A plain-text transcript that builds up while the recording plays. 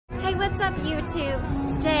what's up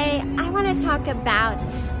YouTube? Today I want to talk about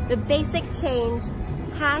the basic change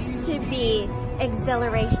has to be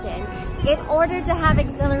exhilaration. In order to have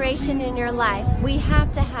exhilaration in your life, we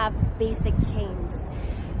have to have basic change.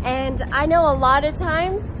 And I know a lot of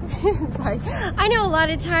times, I know a lot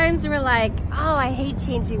of times we're like, oh, I hate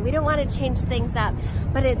changing. We don't want to change things up,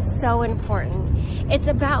 but it's so important. It's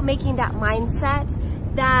about making that mindset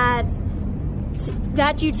that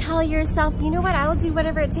you tell yourself, you know what, I'll do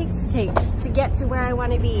whatever it takes to get to where I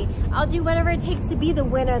want to be. I'll do whatever it takes to be the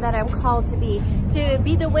winner that I'm called to be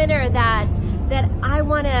the winner that I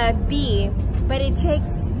want to be. But it takes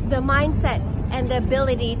the mindset and the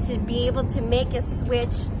ability to be able to make a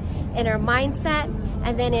switch in our mindset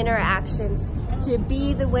and then in our actions to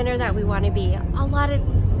be the winner that we want to be. A lot of,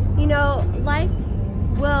 life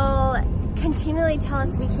will continually tell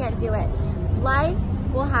us we can't do it. Life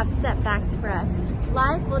will have setbacks for us.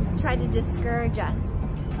 Life will try to discourage us.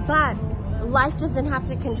 But life doesn't have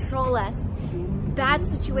to control us. Bad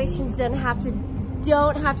situations don't have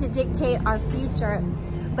to dictate our future,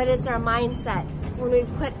 but it's our mindset. When we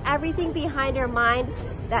put everything behind our mind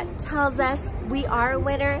that tells us we are a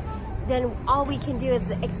winner, then all we can do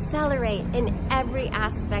is accelerate in every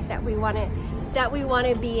aspect that we want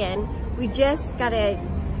to be in. We just gotta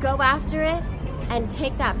go after it and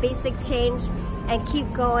take that basic change and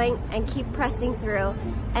keep going and keep pressing through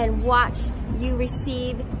and watch you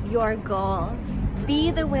receive your goal.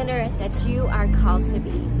 Be the winner that you are called to be.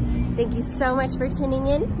 Thank you so much for tuning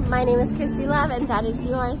in. My name is Christy Love, and that is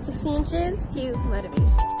your 60 Inches to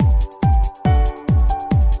Motivation.